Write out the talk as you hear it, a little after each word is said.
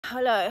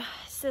Hello,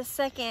 it's the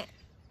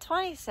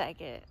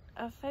 22nd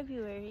of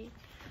February.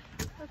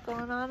 We're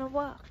going on a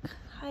walk,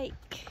 hike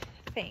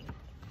thing.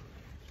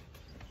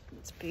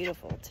 It's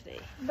beautiful today.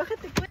 Look at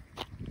the...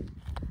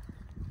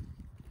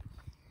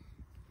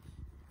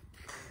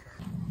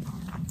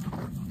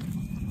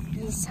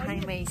 This is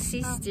Jaime's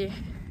sister.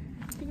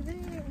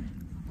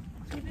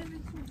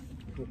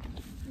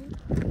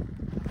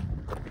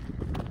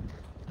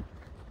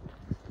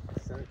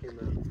 Sun came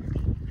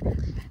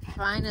out.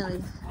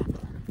 Finally.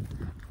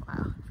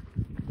 Wow.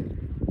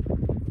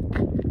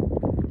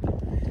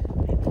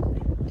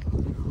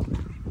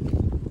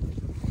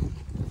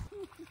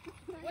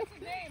 What's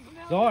his name?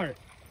 Czar.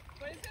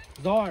 What is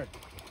it? Czar.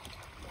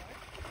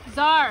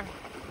 Czar.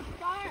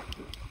 Czar.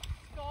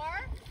 Czar?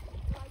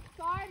 Like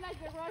Czar, like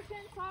the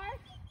Russian Czar?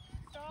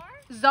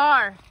 Czar?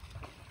 Czar.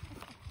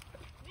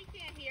 We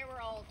can't hear,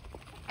 we're old.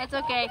 It's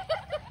okay.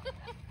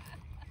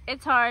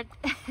 It's hard.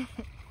 Like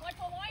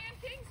a Lion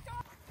King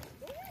Czar?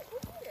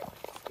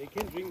 They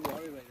can drink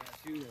water like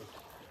that too, though.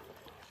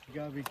 You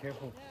gotta be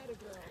careful. That a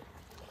girl.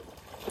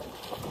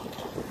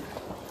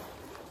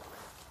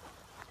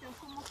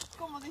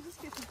 ¿Cómo dices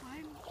que se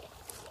pueden?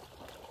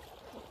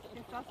 ¿Qué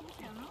está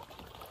sucia, no?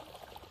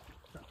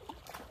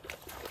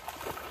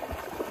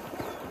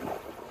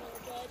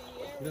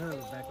 You don't have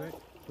a backpack?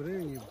 Put it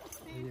in your...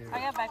 I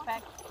got a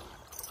backpack.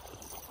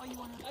 Oh, you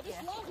want to? I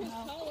just love his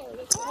color.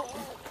 This is all.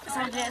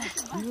 So good.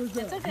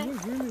 He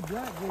was really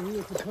black when he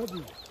was a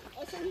puppy.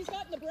 Oh, so he's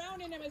gotten the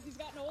brown in him as he's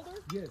gotten older?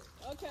 Yes.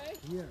 Okay.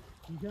 Yeah.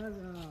 He got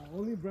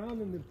only brown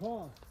in the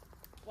paw.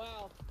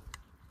 Wow.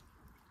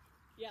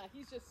 Yeah,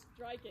 he's just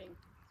striking.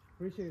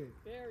 Appreciate it.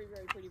 Very,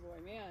 very pretty boy,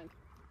 man.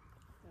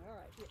 All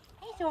right. Here.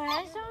 Hey,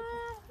 Jocelyn.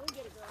 We'll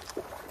get it, girl.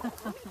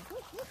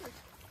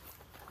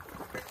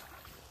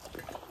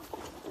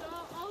 So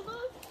all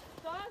those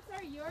dogs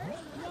are yours?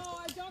 No,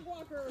 a dog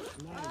walker.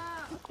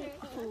 Ah, okay.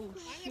 Oh, I'm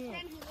a shit.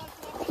 friend who loves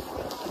walking on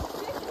the dog.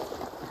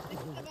 This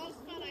is the most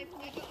fun I'm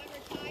retired,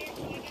 so I go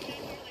down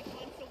here like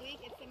once a week.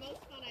 It's the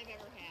most fun I've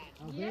ever had.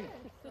 I'll Yes,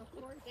 bet. of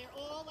course. They're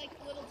all like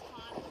little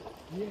toddlers.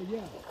 Yeah,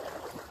 yeah.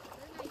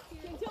 Very nice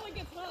here. Until it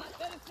gets hot,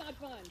 then it's not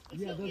fun.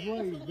 Yeah, that's Yeah, why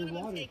until one the of them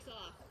water. takes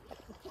off.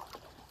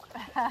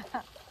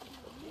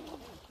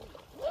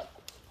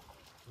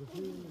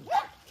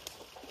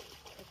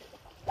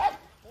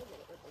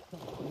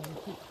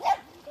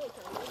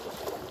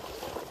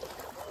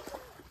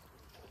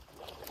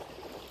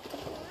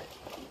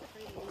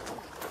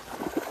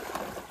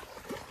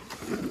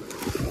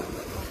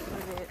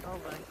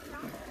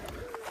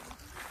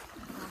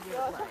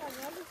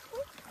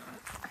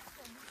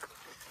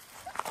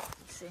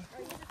 See.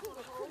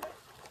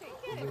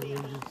 And then you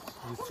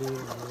see it.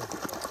 I'm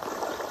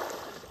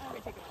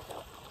gonna take it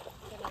off.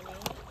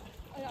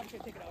 I'm gonna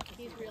take it off.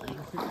 He's really.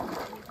 You're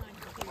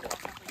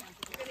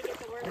gonna get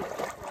the word.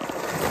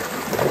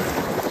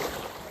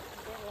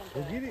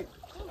 Go get it.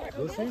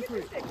 Go sing for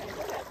it.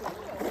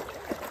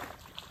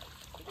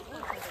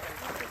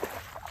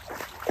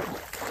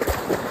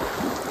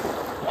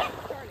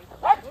 Charlie,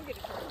 go get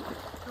it, Charlie.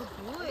 Oh,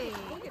 boy.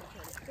 Go get it,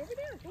 Charlie. Go over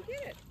there. Go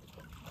get it.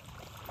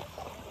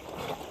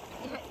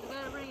 Yeah, you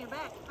gotta bring it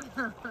back.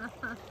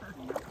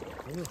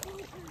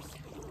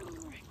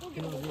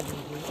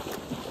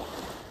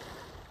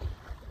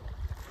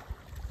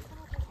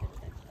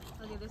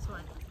 Look at this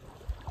one.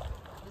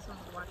 This one's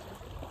watching.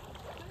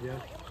 Yeah.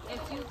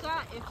 If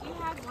you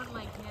had one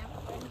like him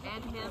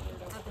and him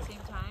at the same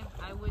time,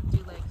 I would do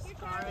like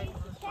Scar and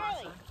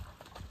Mufasa.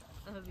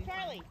 That would be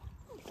Charlie.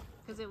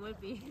 Because it would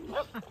be.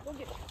 Go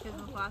get it.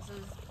 Because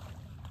Mufasa's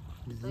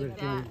He's Like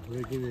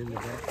looking in the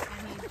back.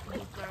 and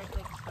he's dark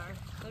like Scar.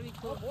 That'd be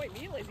Oh cool. boy,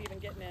 Mila's even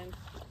getting in.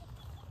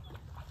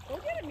 Go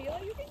get it, Mila.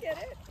 You can get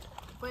it.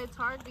 But it's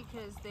hard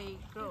because they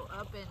grow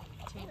up and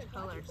change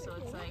color, so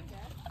it's like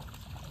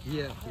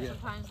Yeah, yeah.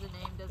 sometimes the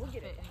name doesn't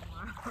fit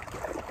anymore.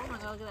 Oh my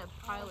god, look at that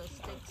pile of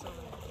sticks over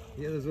there.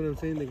 Yeah, that's what I'm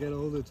saying. They got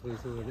all the toys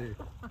over there.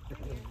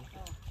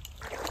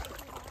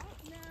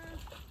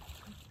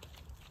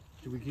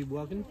 Should we keep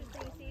walking?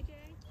 CJ,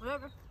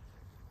 Whatever.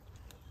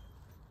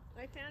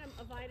 I found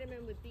a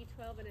vitamin with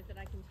B12 in it that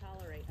I can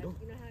tolerate. Go.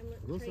 You know how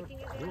Go, I'm sir. taking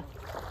it Go. down?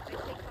 I take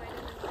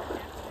vitamins after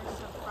There's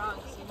some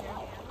frogs in here.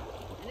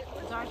 and it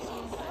was Czar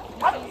sees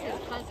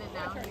his cousin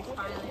now. He's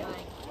finally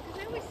like,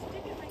 because I always stick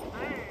it like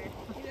 "Arr."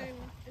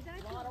 is that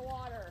A lot of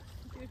water.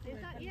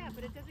 it's not, yeah,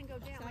 but it doesn't go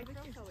down. My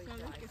throat's always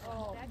dry.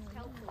 Oh. That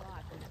helps a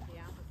lot.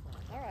 The alpha.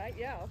 All right,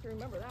 yeah, I'll have to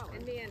remember that one.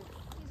 And then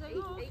He's like,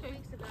 oh, 8 okay.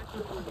 weeks of not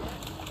doing that.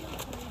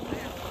 I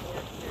have a lot of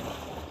work to do.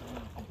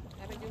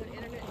 I've been doing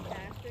intermittent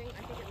fasting.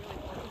 I think it really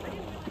works. I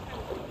didn't realize I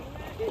was doing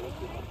that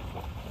anyway.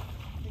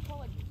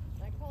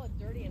 I call it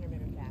dirty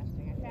intermittent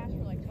fasting. I fast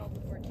for like 12 to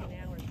 14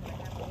 hours, but I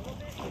have a little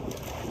bit.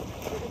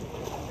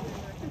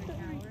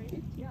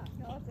 Calories. Yeah,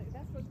 no,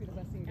 that's supposed to be the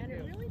best thing to And do.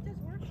 it really does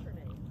work for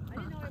me. I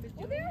didn't know I was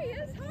doing Oh, there he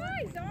is. Hi,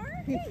 Czar.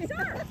 Hey,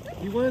 Czar.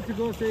 He wanted to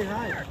go say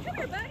hi. Czar, come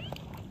here, buddy.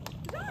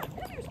 Czar,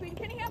 come here, sweetie.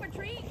 Can he have a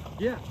treat?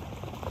 Yeah.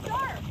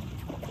 Czar.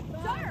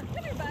 Czar,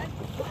 come here, bud.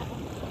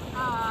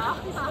 Aw.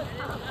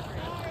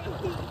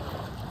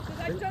 Because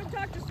I don't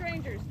talk to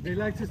strangers. They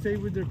like to stay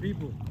with their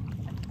people.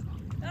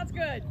 That's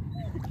good.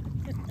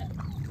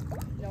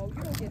 No, you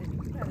don't get any.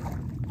 You got it.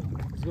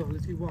 Let's go.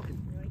 Let's keep walking.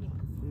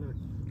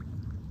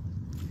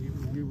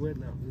 You're wet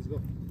now. Let's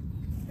go.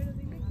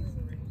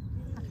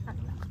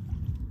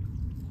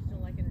 Still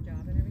liking her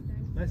job and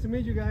everything? Nice to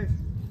meet you guys.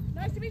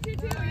 Nice to meet you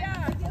too.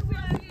 Yeah.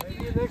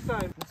 See you next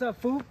time. What's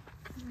up, Foo?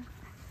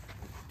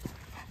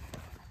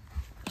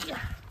 You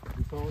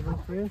saw all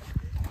those friends?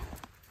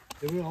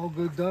 They were all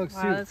good dogs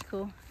too. Wow, that's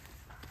cool.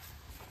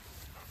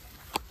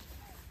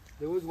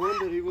 There was one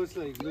that he was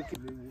like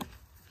looking at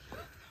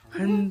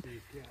me.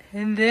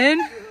 And then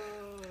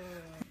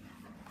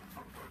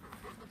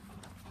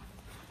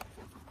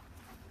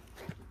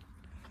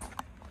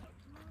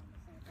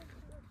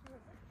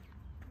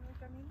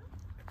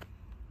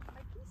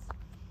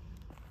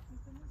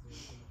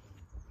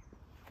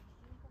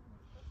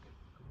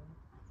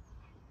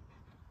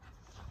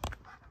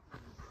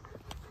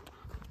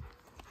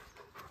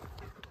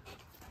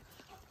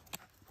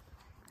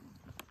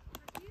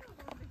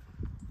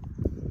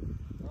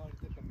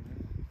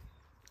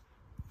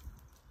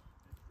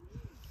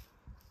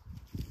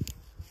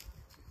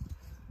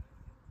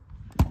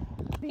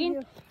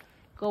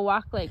go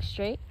walk like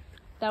straight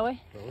that way.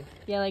 Oh.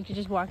 Yeah, like you're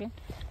just walking.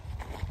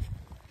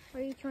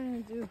 What are you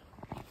trying to do?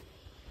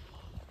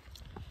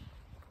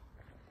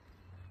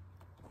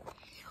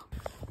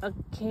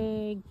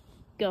 Okay,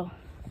 go.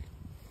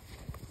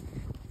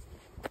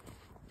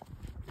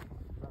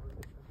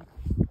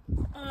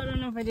 Oh, I don't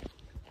know if I did.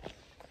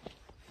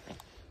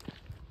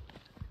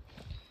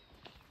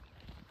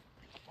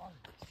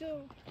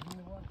 So,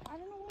 I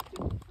don't know what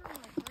to do.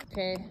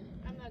 Okay,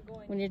 I'm not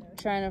going. when you're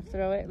trying to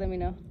throw it, let me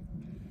know.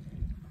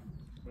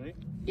 Right?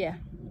 Yeah.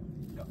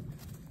 Go.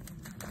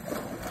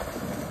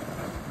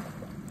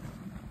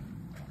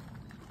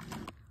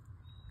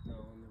 No,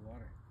 in the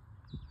water.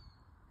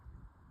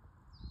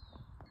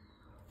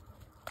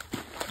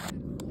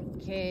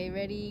 Okay,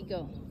 ready,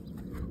 go.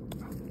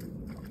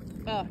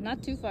 Oh,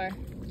 not too far.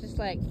 Just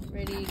like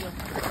ready, go.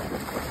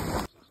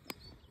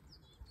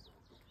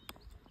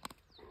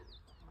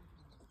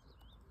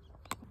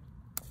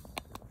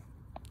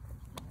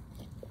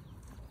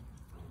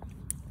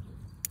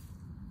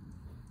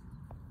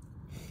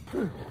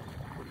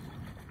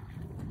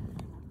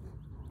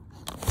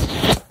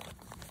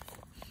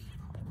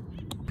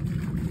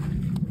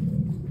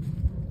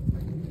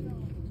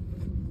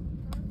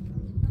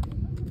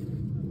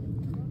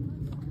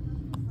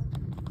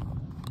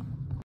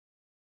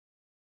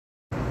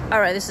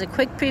 Alright, this is a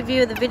quick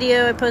preview of the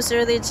video I posted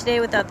earlier today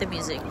without the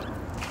music.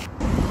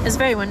 It's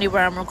very windy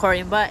where I'm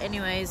recording, but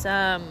anyways,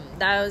 that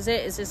was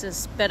it. It's just a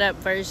sped up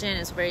version.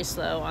 It's very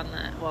slow on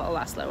the, well, a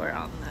lot slower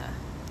on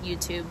the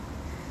YouTube,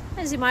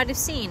 as you might have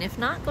seen. If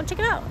not, go check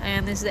it out.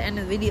 And this is the end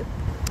of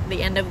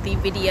the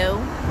video.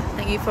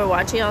 Thank you for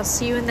watching. I'll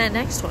see you in that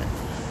next one.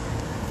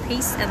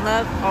 Peace and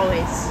love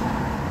always.